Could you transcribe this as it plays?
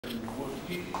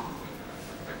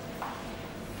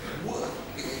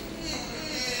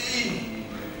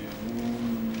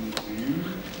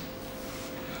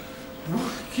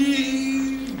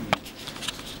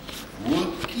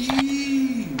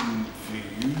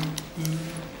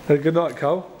Have a good night,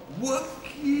 Cole.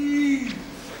 Wookie!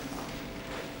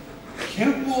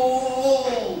 Come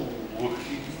on!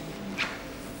 Wookie!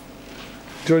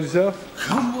 Enjoyed yourself?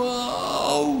 Come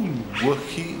on!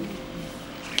 Wookie!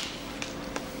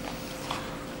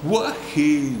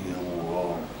 Wookie!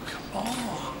 Oh, come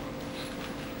on!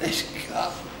 Let's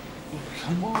go!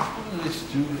 Come on, let's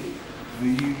do it for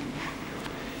you.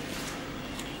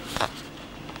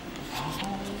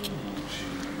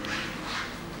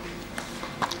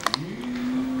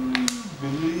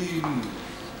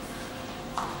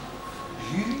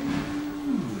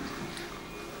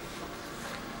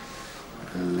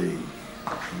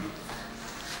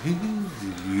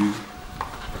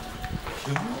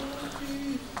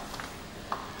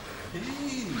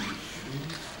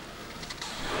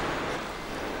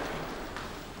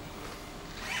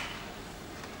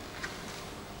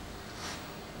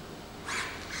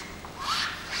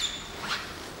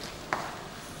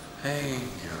 Hey,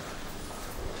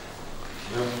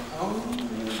 you're home.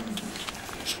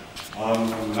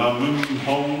 I'm coming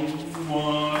home,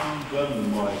 I'm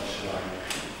done my son.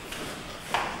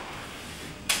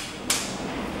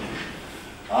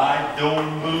 I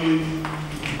don't believe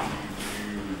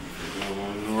you're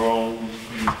going wrong.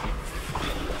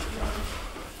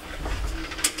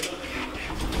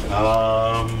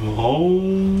 I'm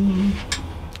home.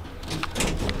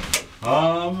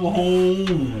 I'm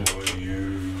home with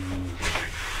you.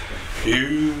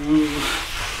 You.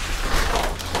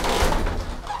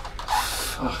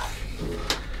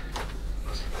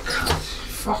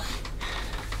 Fuck.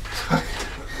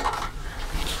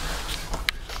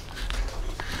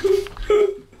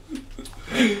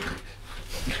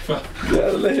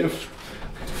 Yeah, live.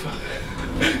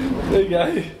 There you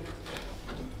go.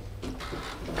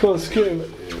 Come on, scooter.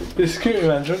 Be a scooter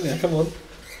manager, aren't you? Come on.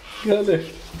 Get a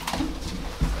lift.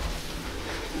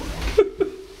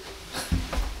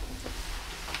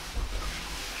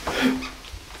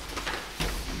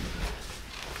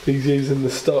 He's using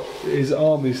his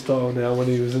army style now. When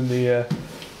he was in the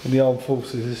armed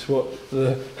forces, is what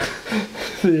the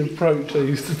the approach I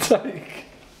used to take.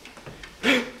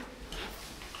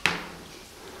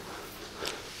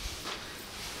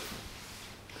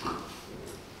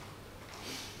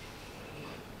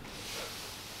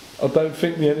 I don't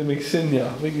think the enemy's seen you.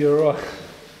 I think you're right.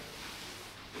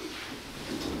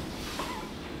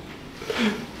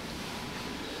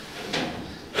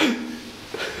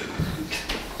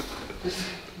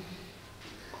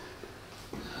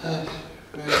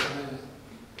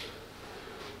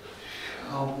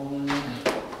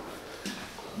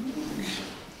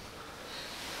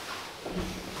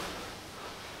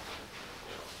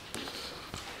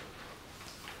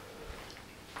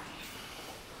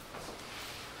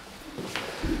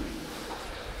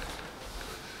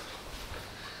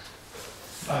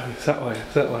 Oh, it's that way,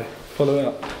 it's that way. Follow it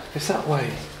up. It's that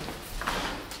way.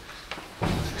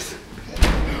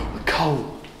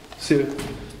 Cole, see it.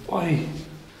 Why?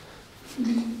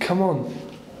 Come on.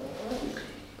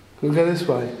 We'll go this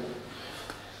way.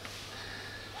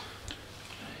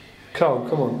 Cole,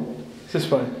 come on. It's this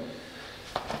way.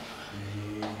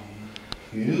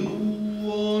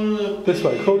 This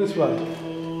way, crawl this way.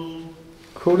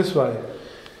 Crawl this way.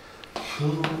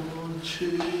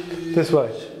 This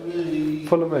way.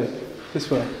 Follow me. This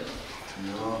way.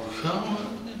 Come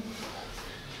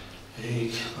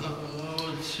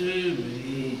to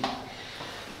me.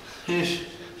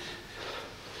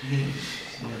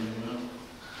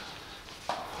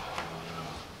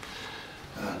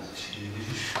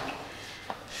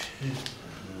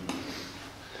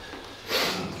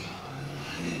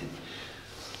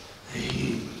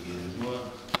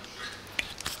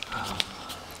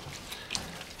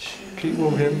 Keep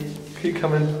walking. Keep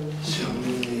coming.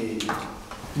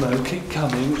 No, keep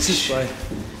coming. It's this way.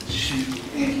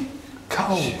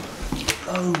 Cole.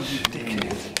 Oh, you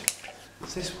dickhead.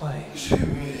 It's this way.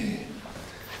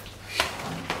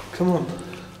 Come on.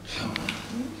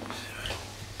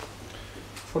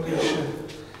 Follow your shoe.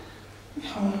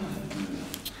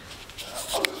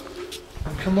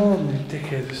 Come on, you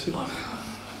dickhead.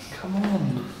 Come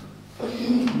on.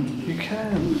 You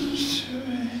can.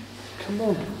 Come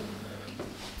on.